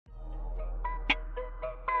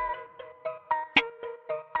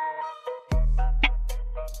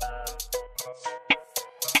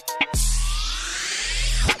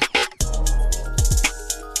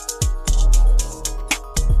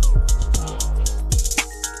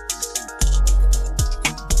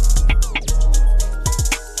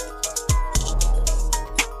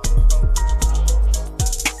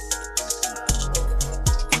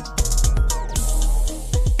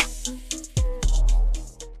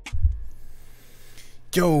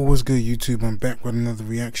Yo, what's good YouTube? I'm back with another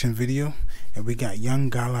reaction video, and we got Young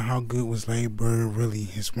Gala. How good was Larry Bird really?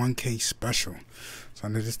 His 1K special. So I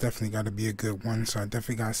know this definitely got to be a good one, so I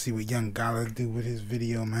definitely got to see what Young Gala do with his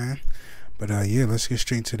video, man. But yeah, let's get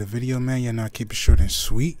straight to the video, man. You know, I keep it short and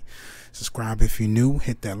sweet. Subscribe if you're new,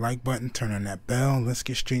 hit that like button, turn on that bell. Let's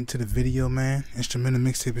get straight into the video, man. Instrumental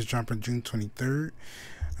mixtape is dropping June 23rd.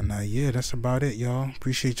 And yeah, that's about it, y'all.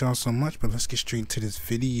 Appreciate y'all so much, but let's get straight into this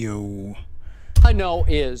video. I know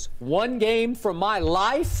is one game from my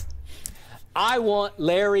life. I want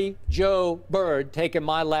Larry Joe Bird taking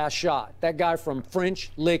my last shot. That guy from French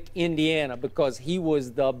Lick, Indiana, because he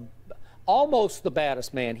was almost the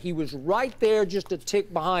baddest man. He was right there, just a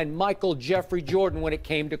tick behind Michael Jeffrey Jordan when it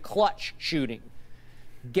came to clutch shooting.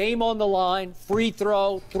 Game on the line, free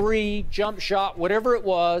throw, three, jump shot, whatever it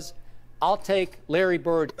was. I'll take Larry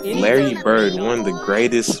Bird. Larry Bird, one of the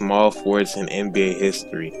greatest small forwards in NBA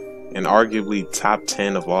history, and arguably top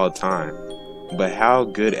 10 of all time. But how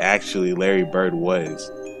good actually Larry Bird was.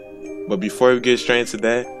 But before we get straight into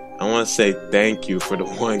that, I want to say thank you for the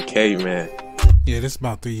 1K, man. Yeah, this is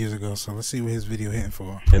about 3 years ago, so let's see what his video hitting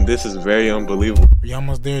for. And this is very unbelievable. We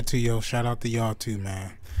almost there too, yo. Shout out to y'all too,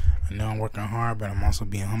 man. I know I'm working hard, but I'm also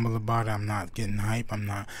being humble about it. I'm not getting hype.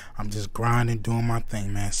 I'm just grinding, doing my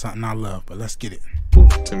thing, man. Something I love, but let's get it.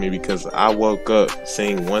 To me, because I woke up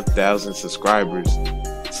seeing 1,000 subscribers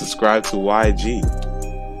subscribe to YG.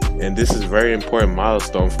 And this is a very important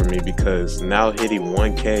milestone for me, because now hitting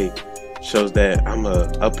 1K shows that I'm a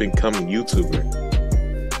up-and-coming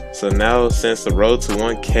YouTuber. So now, since the road to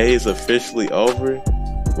 1K is officially over,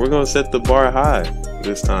 we're gonna set the bar high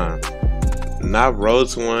this time. Not road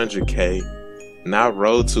to 100K, not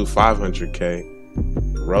road to 500K,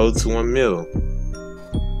 road to 1 mil.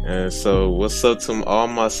 And so what's up to all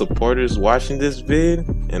my supporters watching this vid,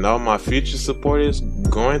 and all my future supporters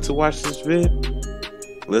going to watch this vid?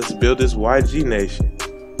 Let's build this YG nation.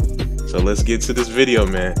 So let's get to this video,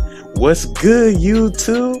 man. What's good,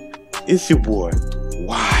 YouTube? It's your boy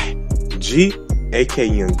YG, aka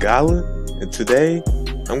Young Gala, and today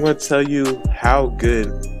I'm going to tell you how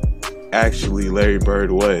good actually Larry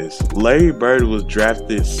Bird was. Larry Bird was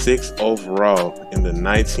drafted 6th overall in the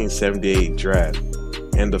 1978 draft,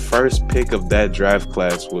 and the first pick of that draft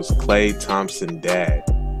class was Klay Thompson's dad,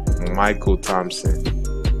 Michael Thompson,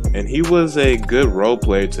 and he was a good role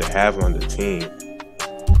player to have on the team.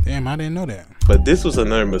 Damn, I didn't know that. But this was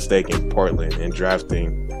another mistake in Portland in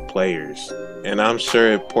drafting players, and I'm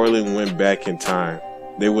sure if Portland went back in time,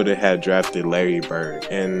 they would have had drafted Larry Bird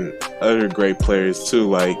and other great players too,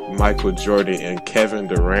 like Michael Jordan and Kevin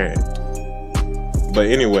Durant. But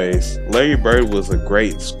anyways, Larry Bird was a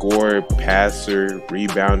great scorer, passer,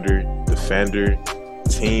 rebounder, defender,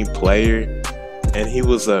 team player, and he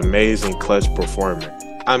was an amazing clutch performer.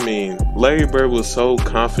 I mean, Larry Bird was so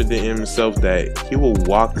confident in himself that he would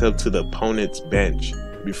walk up to the opponent's bench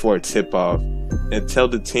before tip-off and tell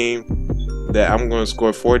the team that I'm going to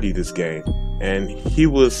score 40 this game. And he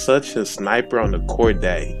was such a sniper on the court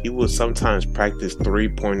that he would sometimes practice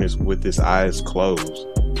three-pointers with his eyes closed.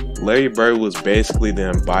 Larry Bird was basically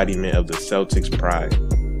the embodiment of the Celtics' pride.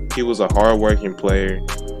 He was a hard-working player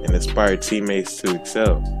and inspired teammates to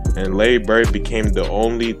excel. And Larry Bird became the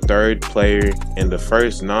only third player and the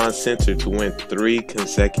first non-center to win 3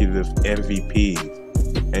 consecutive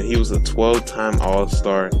MVPs. And he was a 12-time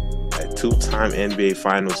All-Star, a 2-time NBA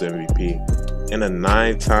Finals MVP, and a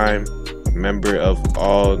 9-time member of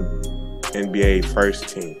all NBA first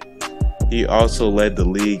team. He also led the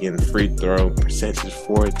league in free throw percentage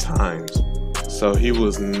 4 times, so he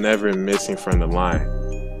was never missing from the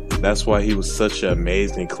line. That's why he was such an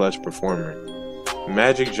amazing clutch performer.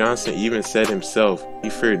 Magic Johnson even said himself he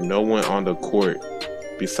feared no one on the court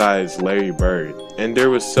besides Larry Bird. And there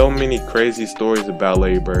were so many crazy stories about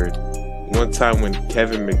Larry Bird. One time when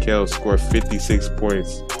Kevin McHale scored 56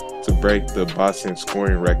 points to break the Boston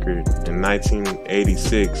scoring record in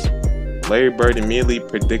 1986, Larry Bird immediately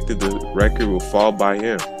predicted the record would fall by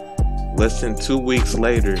him. Less than 2 weeks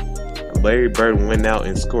later, Larry Bird went out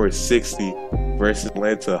and scored 60 versus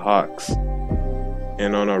Atlanta Hawks,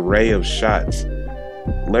 and on an array of shots.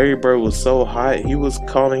 Larry Bird was so hot, he was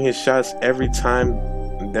calling his shots every time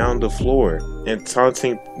down the floor and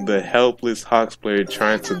taunting the helpless Hawks player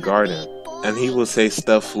trying to guard him. And he would say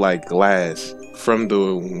stuff like, "Glass, from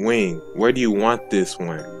the wing, where do you want this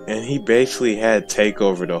one?" And he basically had take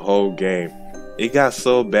over the whole game. It got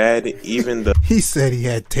so bad, even the He said he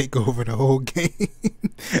had take over the whole game.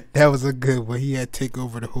 That was a good one. He had take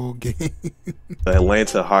over the whole game. the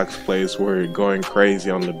Atlanta Hawks players were going crazy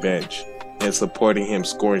on the bench. and supporting him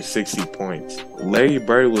scoring 60 points. Larry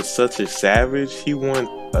Bird was such a savage, he won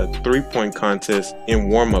a 3-point contest in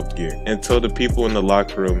warm-up gear and told the people in the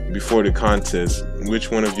locker room before the contest which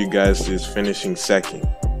one of you guys is finishing second.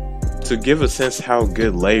 To give a sense how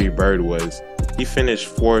good Larry Bird was, he finished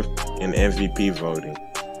 4th in MVP voting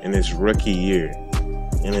in his rookie year.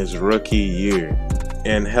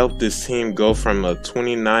 And helped his team go from a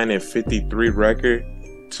 29-53 record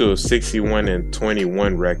to a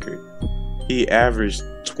 61-21 record. He averaged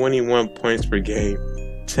 21 points per game,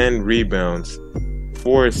 10 rebounds,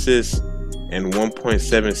 4 assists, and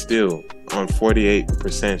 1.7 steals on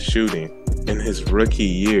 48% shooting in his rookie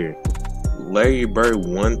year. Larry Bird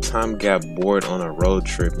one time got bored on a road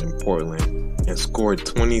trip in Portland and scored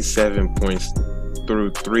 27 points through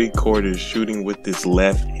 3 quarters shooting with his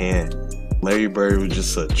left hand. Larry Bird was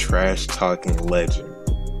just a trash-talking legend.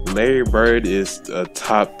 Larry Bird is a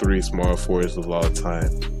top 3 small forwards of all time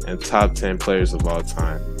and top 10 players of all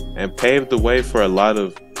time, and paved the way for a lot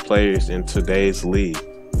of players in today's league.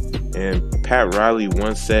 And Pat Riley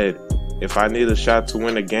once said, "If I need a shot to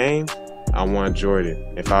win a game, I want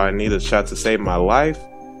Jordan. If I need a shot to save my life,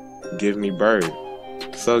 give me Bird."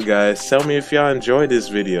 So guys, tell me if y'all enjoyed this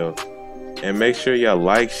video. And make sure y'all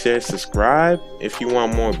like, share, subscribe if you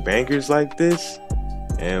want more bangers like this.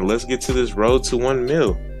 And let's get to this road to 1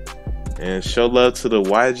 mil. And show love to the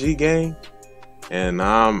YG gang. And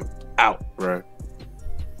I'm out, bro.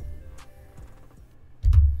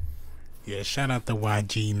 Yeah, shout out to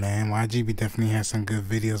YG, man. YG definitely has some good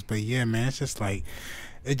videos. But yeah, man, it's just like,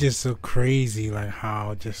 it's just so crazy, like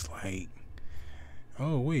how just like,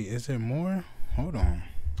 oh wait, is there more? Hold on.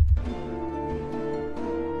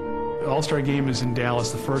 The All-Star game is in Dallas,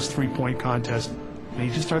 the first 3-point contest, and he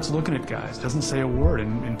just starts looking at guys, doesn't say a word,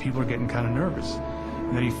 and people are getting kind of nervous.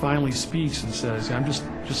 And then he finally speaks and says, "I'm just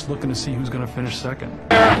looking to see who's going to finish second."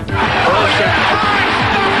 And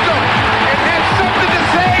had something to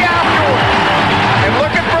say afterwards. And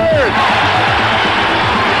look at Bird.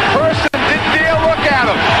 Person didn't dare look at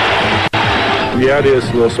him. Yeah, it is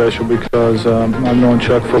a little special because I've known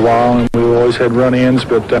Chuck for a while and we've always had run-ins,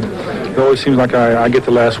 but it always seems like I get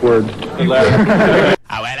the last word.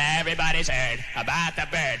 Well, everybody's heard about the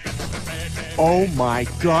bird. Oh my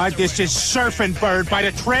God, this is Surfing Bird by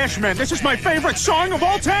the Trashmen. This is my favorite song of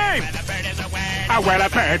all time. Oh, well, a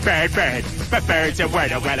bird, bird, bird. The bird's a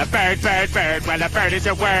word. Oh, well, a bird, bird, bird. Well, a bird is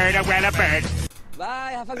a word. Oh, well, a bird.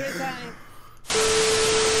 Bye, have a great time.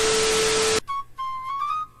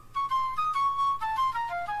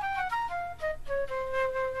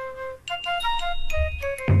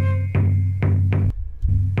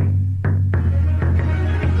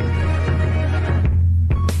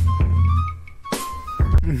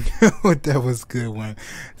 That was a good one.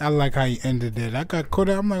 I like how you ended it. I got caught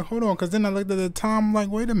up. I'm like, hold on, because then I looked at the time. I'm like,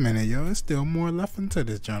 wait a minute, yo, there's still more left into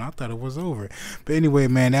this joint. I thought it was over. But anyway,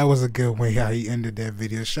 man, that was a good way how he ended that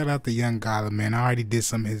video. Shout out to Young Gala, man. I already did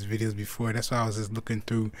some of his videos before. That's why I was just looking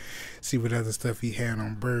through, see what other stuff he had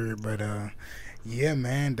on Bird. But yeah,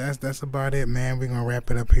 man, that's about it, man. We're gonna wrap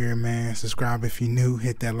it up here, man. Subscribe if you're new,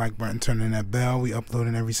 hit that like button, turn on that bell. We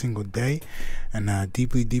uploading every single day, and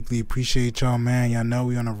deeply appreciate y'all, man. Y'all know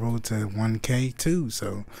we on the road to 1K too,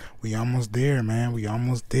 so we almost there, man. We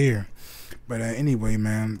almost there. But anyway,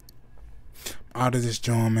 man, out of this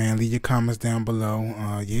joint, man. Leave your comments down below.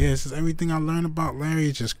 Yeah, it's just everything I learned about Larry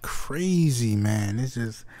is just crazy, man. It's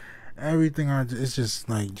just everything it's just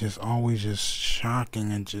like always just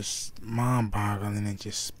shocking and just mind-boggling, and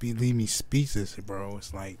just leave me speechless, bro.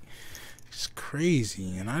 It's like, it's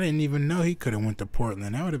crazy. And I didn't even know he could have went to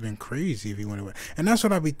Portland. That would have been crazy if he went away. And that's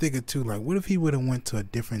what I be thinking too, like, what if he would have went to a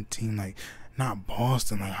different team, like not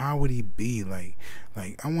Boston? Like, how would he be? Like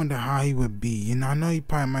I wonder how he would be. You know, I know he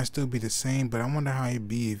probably might still be the same, but I wonder how he'd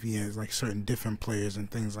be if he has like certain different players and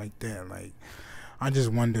things like that. Like, I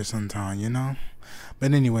just wonder sometimes, you know.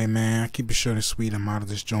 But anyway, man, I keep it short and sweet. I'm out of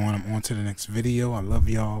this joint. I'm on to the next video. I love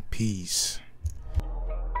y'all. Peace.